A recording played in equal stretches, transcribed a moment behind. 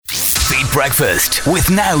Breakfast with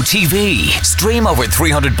Now TV. Stream over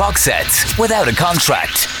 300 box sets without a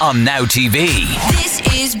contract on Now TV. This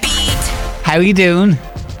is Beat. How are you doing?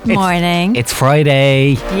 Morning. It's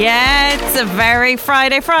Friday. Yeah, it's a very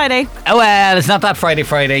Friday. Oh well, it's not that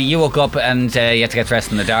Friday. You woke up and you had to get dressed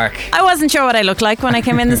in the dark. I wasn't sure what I looked like when I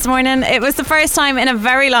came in this morning. It was the first time in a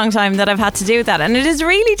very long time that I've had to do that, and it is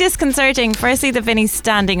really disconcerting. Firstly, that Vinny's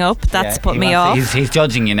standing up. That's put me off. He's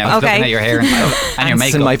judging you now. He's Okay. looking at your hair and your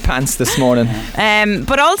makeup. in my pants this morning.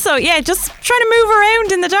 But also, yeah, just trying to move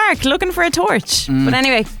around in the dark, looking for a torch. But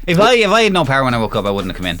anyway, If I had no power when I woke up, I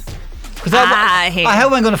wouldn't have come in. Because how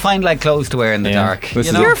am I going to find like clothes to wear in the dark? This You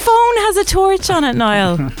is know? your phone has a torch on it,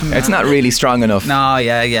 Niall. It's not really strong enough. No,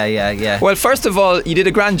 yeah. Well, first of all, you did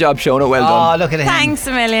a grand job showing it. Well Oh, done. look at him. Thanks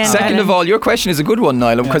a million. Second of all, your question is a good one,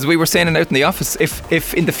 Niall, because we were saying it out in the office.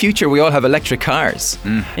 If in the future we all have electric cars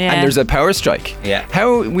Yeah. and there's a power strike,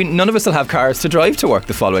 none of us will have cars to drive to work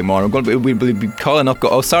the following morning. We'll be calling up,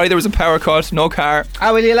 oh, sorry, there was a power cut, no car.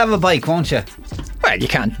 Oh, well, you'll have a bike, won't you? Well, you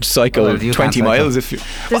can't cycle Well, you 20 can't cycle. miles if you...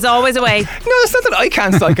 There's always a way. No, it's not that I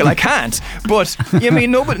can't cycle, I can't. But, you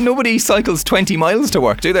mean, nobody cycles 20 miles to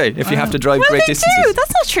work, do they? If you have to drive Well, great they distances. do.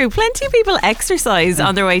 That's not true. Plenty of people exercise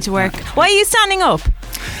on their way to work. Why are you standing up?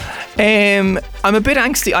 I'm a bit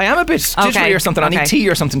angsty. I am a bit jittery or something. I need tea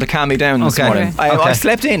or something to calm me down this Okay. morning. Okay. I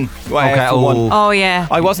slept in. For one. Oh yeah.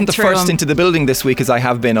 I wasn't the True. first into the building this week as I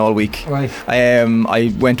have been all week. Right.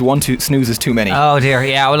 I went two snoozes too many. Oh dear,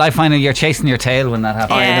 yeah. Well, I find that you're chasing your tail when that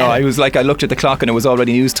happens. Yeah. I know. I was like, I looked at the clock and it was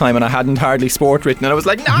already news time and I hadn't hardly sport written and I was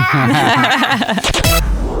like, nah.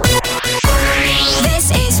 This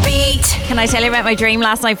is Beat. Can I tell you about my dream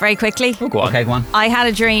last night very quickly? Go on. Okay, go on. I had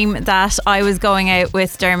a dream that I was going out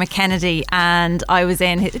with Dermot Kennedy and I was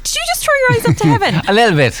in his... Did you just throw your eyes up to heaven? A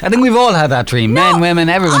little bit. I think we've all had that dream. No, Men, women,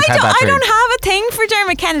 everyone's had that I dream. don't have a thing for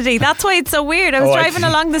Dermot Kennedy. That's why it's so weird. I was driving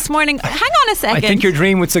along this morning. Hang on a I second. think your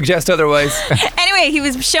dream would suggest otherwise. Anyway, he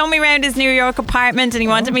was showing me around his New York apartment and he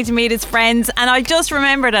wanted me to meet his friends, and I just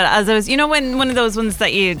remembered it as I was, you know, when one of those ones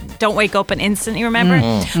that you don't wake up and instantly remember.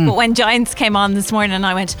 But when Giants came on this morning,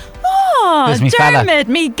 I went, oh, There's me fella." Dermot,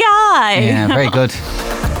 me guy. Yeah, very good.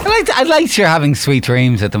 I like you're having sweet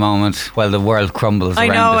dreams at the moment while the world crumbles I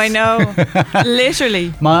around know. us.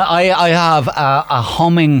 Literally. I have a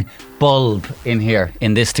humming bulb in here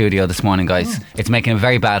in this studio this morning, guys. It's making a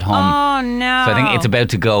very bad hum. Oh no. So I think it's about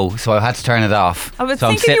to go, so I had to turn it off. I was So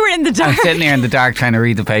thinking you were in the dark. I'm sitting here in the dark trying to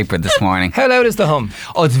read the paper this morning. How loud is the hum?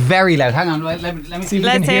 Oh, it's very loud. Hang on, let me see. See if you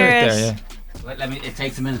Let's can hear hear it it. there, yeah. It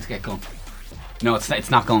takes a minute to get going. No, it's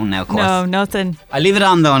not going now, of course. No, nothing. I'll leave it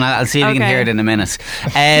on though and I'll see if you can Okay. hear it in a minute.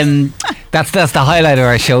 That's the highlight of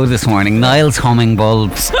our show this morning. Niall's humming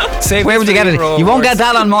bulbs. Save Where it would for you get the it? Euro You won't Awards. get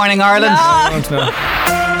that on Morning Ireland. I don't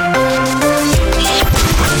know.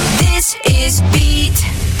 This is Beat.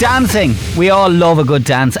 Dancing. We all love a good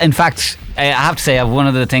dance. In fact, I have to say, one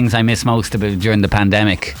of the things I miss most about during the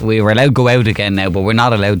pandemic, we were allowed to go out again now, but we're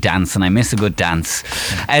not allowed dance, and I miss a good dance.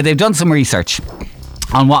 They've done some research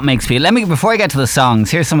on what makes people. Before I get to the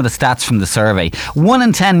songs, here's some of the stats from the survey. 1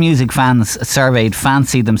 in 10 music fans surveyed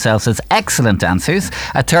fancy themselves as excellent dancers.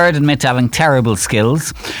 A third admit to having terrible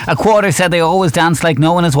skills. A quarter said they always dance like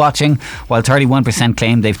no one is watching, while 31%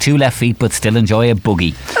 claimed they've 2 left feet but still enjoy a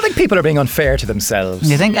boogie. I think people are being unfair to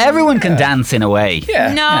themselves. You think everyone can dance in a way?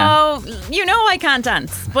 Yeah. No, you know I can't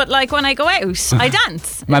dance, but like when I go out, I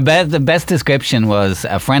dance. The best description was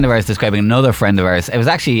a friend of ours describing another friend of ours. It was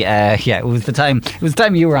actually, it was the time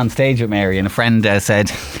you were on stage with Mary, and a friend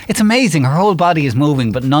said, "It's amazing, her whole body is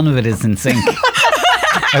moving, but none of it is in sync."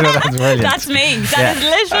 I thought that's brilliant. That's me. That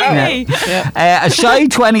is literally me. A shy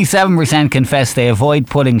 27% confess they avoid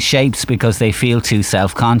pulling shapes because they feel too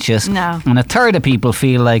self-conscious. No. And a third of people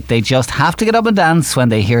feel like they just have to get up and dance when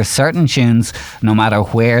they hear certain tunes, no matter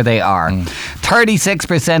where they are.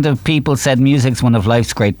 36% of people said music's one of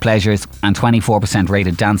life's great pleasures, and 24%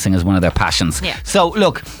 rated dancing as one of their passions. Yeah. So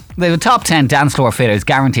look, the top 10 dance floor fitters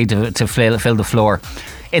guaranteed to fill the floor.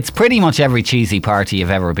 It's pretty much every cheesy party you've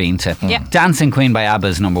ever been to. Yeah. Dancing Queen by ABBA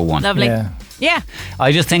is number 1. Lovely. Yeah. Yeah.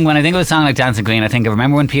 I just think when I think of a song like Dancing Queen, I think of,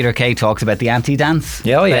 remember when Peter Kay talks about the anti-dance?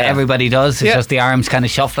 Yeah, oh yeah. That everybody does. It's Yeah. just the arms kind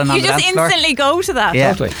of shuffling on You the just dance floor. instantly go to that.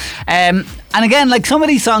 Yeah. Totally. And again, like some of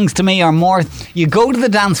these songs to me are more, you go to the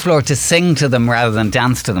dance floor to sing to them rather than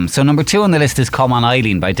dance to them. So number 2 on the list is Come On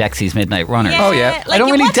Eileen by Dexy's Midnight Runners. Oh, yeah. Like, I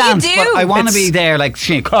don't really what do you dance, do? but I want to It's- be there like,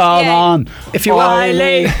 come Yeah. on. If you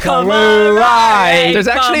Eileen, come on, right. There's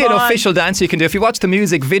actually Come an on. official dance you can do. If you watch the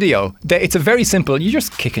music video, it's a very simple. You're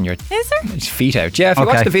just kicking your Is there? feet out. Yeah, if you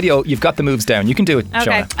Okay. watch the video, you've got the moves down. You can do it,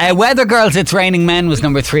 Okay. Shona. Weather Girls, It's Raining Men was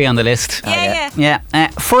number 3 on the list. Yeah. Yeah.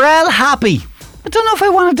 Pharrell Happy I don't know if I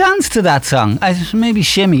want to dance to that song. Maybe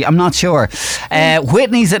shimmy. I'm not sure.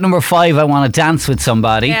 Whitney's at number 5. I want to dance with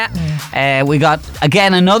somebody. Yeah. We got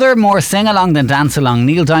again another more sing along than dance along.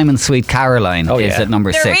 Neil Diamond's Sweet Caroline is at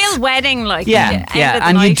number They're 6. real wedding like. Yeah, end of the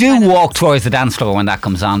and you night do kind of- walk towards the dance floor when that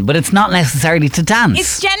comes on, but it's not necessarily to dance.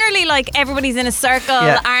 It's generally like everybody's in a circle,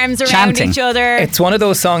 Yeah. arms around Chanting. each other. It's one of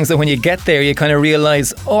those songs that when you get there, you kind of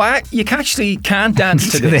realise, you actually can't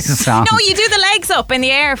dance to this this. song. No, you do the legs up in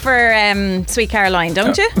the air for Sweet Caroline,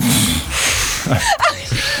 don't you?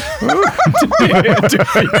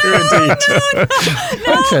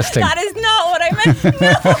 Interesting. That is not what I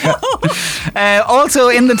meant. Also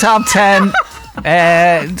in the top 10,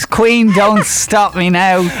 Queen, Don't Stop Me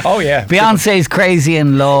Now. Oh, yeah. Beyonce's Crazy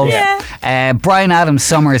in Love. Yeah. Bryan Adams'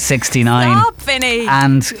 Summer 69. Stop, Vinny.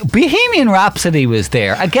 And Bohemian Rhapsody was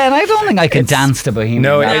there. Again, I don't think I could dance to Bohemian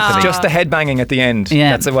No, Rhapsody. it's just the headbanging at the end.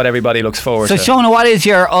 Yeah. That's what everybody looks forward So, to. Shona, what is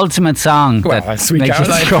your ultimate song Well, that Sweet makes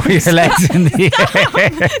Caroline. you throw your legs in the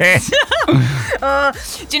air?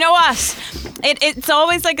 Do you know what? It's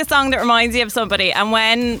always like a song that reminds you of somebody. And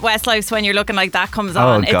when Westlife's When You're Looking Like That comes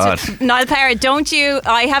on, God. it's just, Niall Parrott, don't you?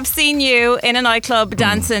 I have seen you in a nightclub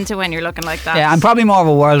dancing to When You're Looking Like That. Yeah, I'm probably more of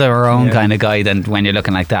a world of our own Yeah. kind of guy than When You're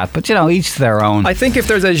Looking Like That. But, each to their own. I think if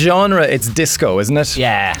there's a genre, it's disco, isn't it?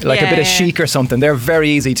 Yeah. Like a bit of Yeah. chic or something. They're very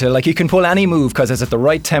easy to, you can pull any move because it's at the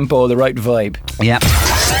right tempo, the right vibe. Yeah.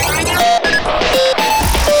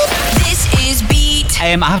 This is Beat. I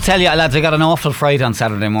have to tell you, lads, I got an awful fright on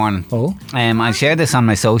Saturday morning. Oh? I shared this on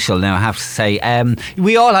my social now, I have to say.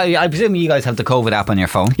 We all, I presume you guys have the COVID app on your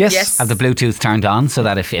phone. Yes. Yes. Have the Bluetooth turned on so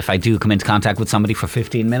that if I do come into contact with somebody for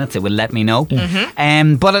 15 minutes, it will let me know.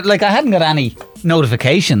 But I hadn't got any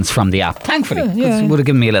notifications from the app, thankfully, because it would have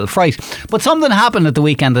given me a little fright. But something happened at the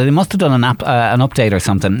weekend that they must have done an update or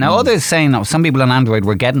something. Now, others saying that some people on Android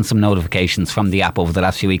were getting some notifications from the app over the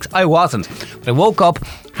last few weeks. I wasn't. But I woke up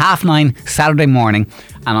 9:30 Saturday morning,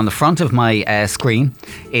 and on the front of my screen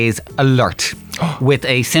is alert with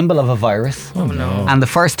a symbol of a virus. Oh no. And the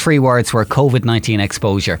first 3 words were COVID-19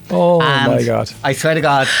 exposure. Oh, And my God. I swear to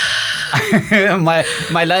God,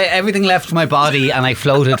 everything left my body and I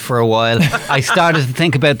floated for a while. I started to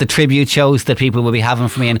think about the tribute shows that people would be having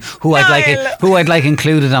for me and who I'd like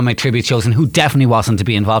included on my tribute shows and who definitely wasn't to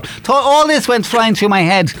be involved. All this went flying through my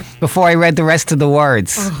head before I read the rest of the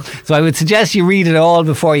words. So I would suggest you read it all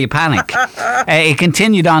before you panic. It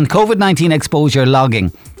continued on. COVID-19 exposure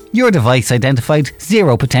logging. Your device identified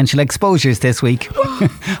 0 potential exposures this week.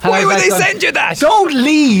 Why would they send you that? Don't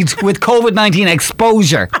lead with COVID-19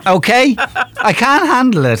 exposure, okay? I can't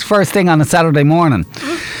handle it first thing on a Saturday morning.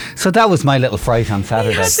 So that was my little fright on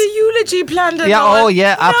Saturday. eulogy planned. Yeah, oh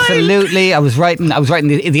yeah, absolutely. I was writing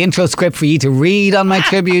the intro script for you to read on my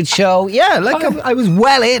tribute show. Yeah, I was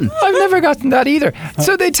well in. I've never gotten that either.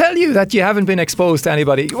 So they tell you that you haven't been exposed to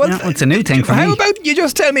anybody. Well, Yeah, it's a new thing for how me. about you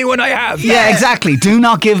just tell me when I have? Yeah, exactly. Do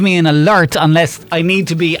not give me an alert unless I need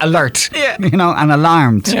to be alert. Yeah. And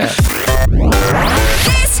alarmed. Yeah.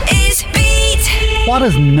 This is Beat. What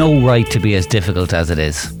has no right to be as difficult as it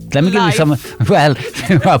is? Let me give you Life. some. Well,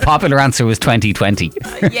 a popular answer was 2020.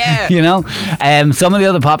 Yeah. Some of the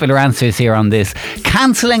other popular answers here on this: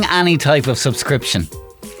 cancelling any type of subscription.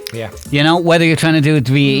 Yeah. Whether you're trying to do it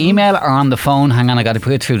via email or on the phone. Hang on, I got to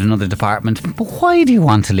put it through to another department. But why do you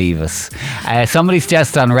want to leave us? Somebody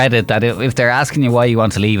suggested on Reddit that if they're asking you why you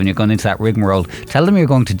want to leave and you're going into that rigmarole, tell them you're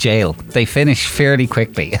going to jail. They finish fairly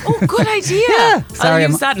quickly. Oh, good idea. Yeah. Sorry, I'll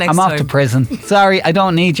use that next I'm off time. to prison. Sorry, I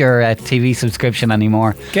don't need your TV subscription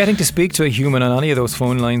anymore. Getting to speak to a human on any of those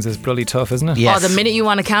phone lines is bloody tough, isn't it? Yes. Oh, the minute you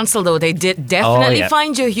want to cancel, though, they definitely yeah.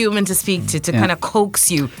 find you a human to speak to kind of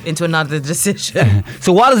coax you into another decision.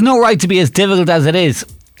 So what has no right to be as difficult as it is?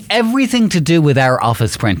 Everything to do with our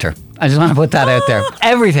office printer. I just want to put that out there.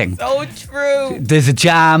 Everything. So true. There's a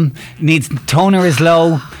jam, toner is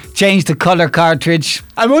low, change the colour cartridge.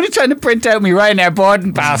 I'm only trying to print out my Ryanair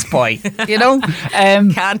boarding pass, boy.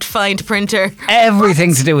 Can't find printer.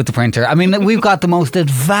 Everything to do with the printer. I mean, we've got the most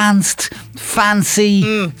advanced,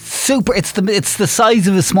 fancy, super. It's the size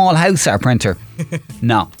of a small house, our printer.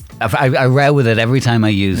 No. I row with it every time I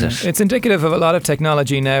use it. It's indicative of a lot of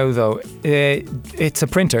technology now, though. It's a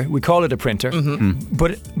printer. We call it a printer.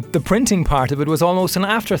 But the printing part of it was almost an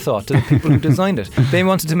afterthought to the people who designed it. They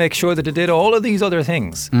wanted to make sure that it did all of these other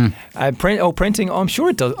things. Printing. I'm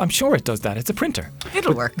sure it does. I'm sure it does that. It's a printer.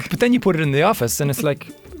 It'll work. But then you put it in the office, and it's like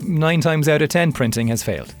 9 times out of 10, printing has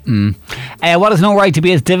failed. What has no right to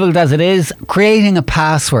be as difficult as it is? Creating a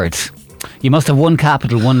password. You must have one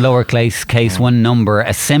capital, one lowercase, one number,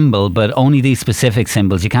 a symbol, but only these specific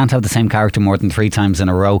symbols. You can't have the same character more than 3 times in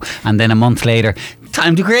a row. And then a month later,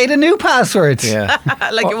 time to create a new password. Yeah.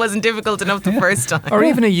 Like it wasn't difficult enough the first time. Or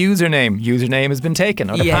even a username. Username has been taken,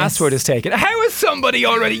 or the Yes. password is taken. How has somebody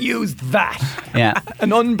already used that? Yeah.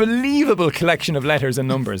 An unbelievable collection of letters and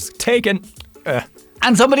numbers. Taken.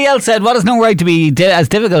 And somebody else said, what is no right to be as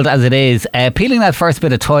difficult as it is, peeling that first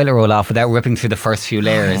bit of toilet roll off without ripping through the first few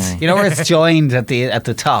layers. You know where it's joined at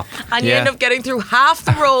the top. And you Yeah. end up getting through half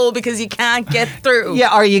the roll because you can't get through.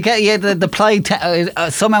 Yeah, or you get the ply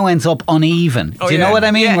somehow ends up uneven. Do you know yeah. what I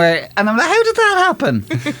mean? Yeah. And I'm like, how did that happen?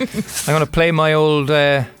 I'm going to play my old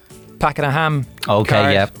packet of ham.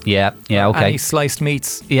 Okay, card. yeah, okay. Any sliced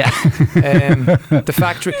meats. Yeah.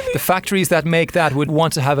 The factories that make that would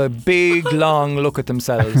want to have a big, long look at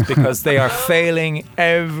themselves because they are failing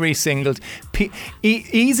every single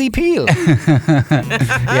easy peel,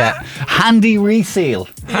 Yeah. Handy reseal.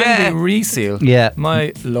 handy reseal. Yeah.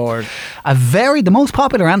 My lord. The most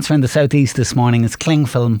popular answer in the southeast this morning is cling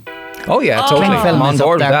film. Oh yeah, totally. Cling film I'm on is up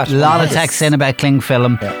board with there. that. A lot of Yes. texts in about cling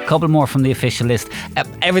film. A couple more from the official list.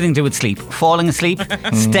 Everything to do with sleep. Falling asleep,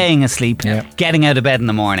 staying asleep, Yeah. getting out of bed in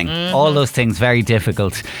the morning. All those things very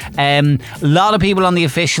difficult. A lot of people on the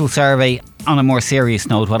official survey, on a more serious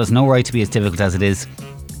note, what has no right to be as difficult as it is,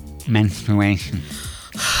 menstruation.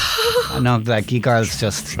 I know, like, you girls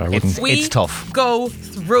just, it's tough. Go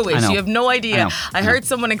through I it. know. You have no idea. I know. heard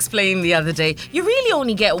someone explain the other day, you really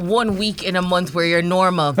only get 1 week in a month where you're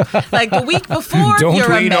normal. Like the week before, Don't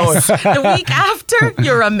you're a we know mess. it? The week after,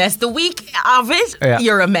 you're a mess. The week of it, Yeah.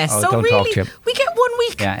 you're a mess. Oh, So don't talk really, to you. we get 1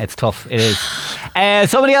 week. Yeah, it's tough. It is.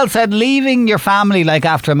 Somebody else said leaving your family like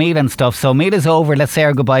after a meal and stuff. So meal is over. Let's say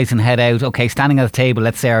our goodbyes and head out. Okay, standing at the table.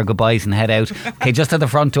 Let's say our goodbyes and head out. Okay, just at the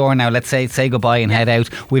front door now. Let's say goodbye and head out.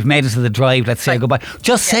 We've made it to the drive. Let's say goodbye.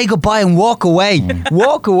 Just say goodbye and walk away.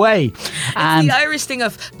 Walk away. And The Irish thing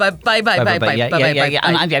of bye.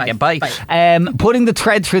 Putting the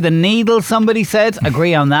thread through the needle, somebody said.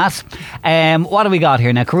 Agree on that. What do we got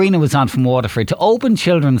here now? Karina was on from Waterford. To open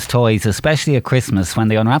children's toys, especially at Christmas, when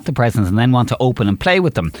they unwrap the presents and then want to open and play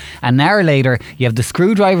with them. An hour later, you have the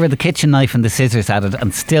screwdriver, the kitchen knife and the scissors at it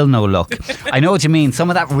and still no luck. I know what you mean. Some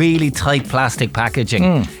of that really tight plastic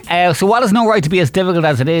packaging. So what is no right to be as difficult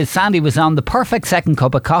as it is? Sandy was on the perfect second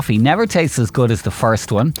cup of coffee. Never tastes as good as the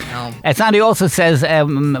first one. No. Sandy also says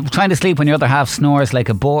trying to sleep when your other half snores like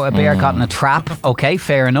a bear caught in a trap. Okay,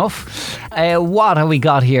 fair enough. What have we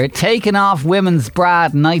got here? Taking off women's bra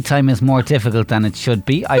at night time is more difficult than it should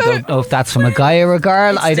be. I don't know if that's from a guy or a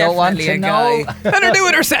girl. I don't want to definitely a know. guy. Let her do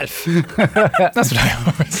it herself. That's what I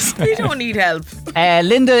always say. We don't need help.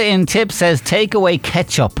 Linda in Tip says take away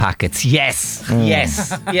ketchup packets. Yes.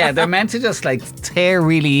 Yeah, they're meant to just like tear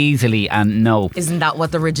really easily and no. Isn't that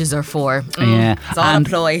what the ridges are for? Yeah. It's all And a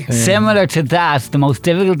ploy. Similar to that, the most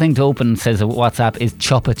difficult thing to open, says WhatsApp, is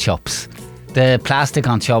Chupa Chups. The plastic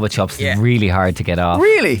on Chupa Chups Yeah. is really hard to get off.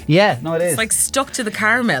 Really? Yeah, no, it is. It's like stuck to the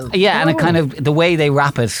caramel. Yeah, and it kind of, the way they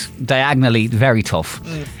wrap it diagonally, very tough.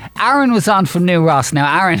 Aaron was on from New Ross.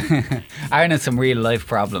 Now, Aaron has some real life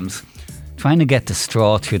problems. Trying to get the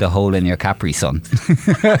straw through the hole in your Capri Sun.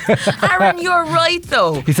 Aaron, you're right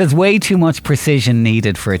though. He says way too much precision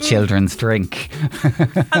needed for a children's drink.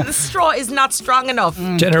 And the straw is not strong enough.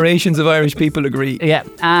 Generations of Irish people agree. Yeah,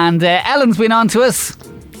 and Ellen's been on to us.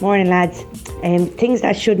 Morning, lads. Things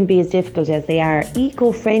that shouldn't be as difficult as they are.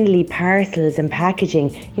 Eco-friendly parcels and packaging.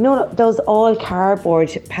 You know those all cardboard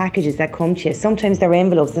packages that come to you? Sometimes they're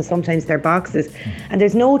envelopes and sometimes they're boxes. And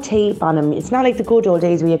there's no tape on them. It's not like the good old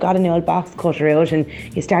days where you got an old box cutter out and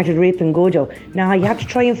you started ripping Goodо. Now you have to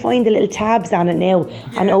try and find the little tabs on it now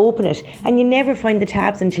and open it. And you never find the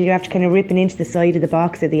tabs until you're after kind of ripping into the side of the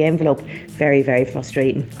box or the envelope. Very, very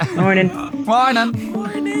frustrating. Morning.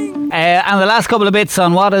 And the last couple of bits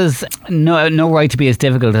on what is no right to be as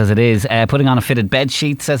difficult as it is. Putting on a fitted bed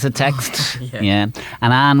sheet, says a text. Yeah.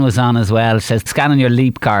 And Anne was on as well. Says scanning your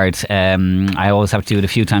Leap card. I always have to do it a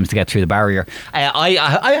few times to get through the barrier.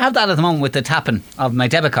 I have that at the moment with the tapping of my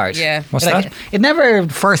debit card. Yeah. What's Like, that? it never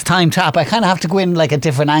first time tap. I kind of have to go in like at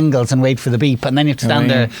different angles and wait for the beep, and then you have to stand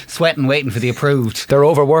there sweating, waiting for the approved. They're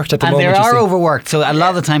overworked at the And moment. they you are see. overworked, so a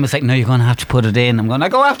lot of the time it's like, no, you're going to have to put it in. I'm going, I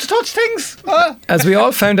go have to touch things. As we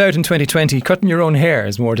all found out in 2020, cutting your own hair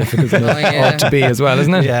is more difficult than it yeah. ought to be as well,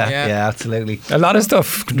 isn't it? Yeah, absolutely. A lot of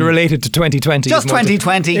stuff related to 2020. Just is more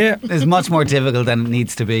 2020 Yeah. is much more difficult than it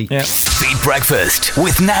needs to be. Yeah. Beat Breakfast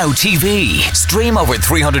with Now TV. Stream over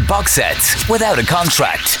 300 box sets without a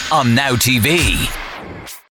contract on Now TV.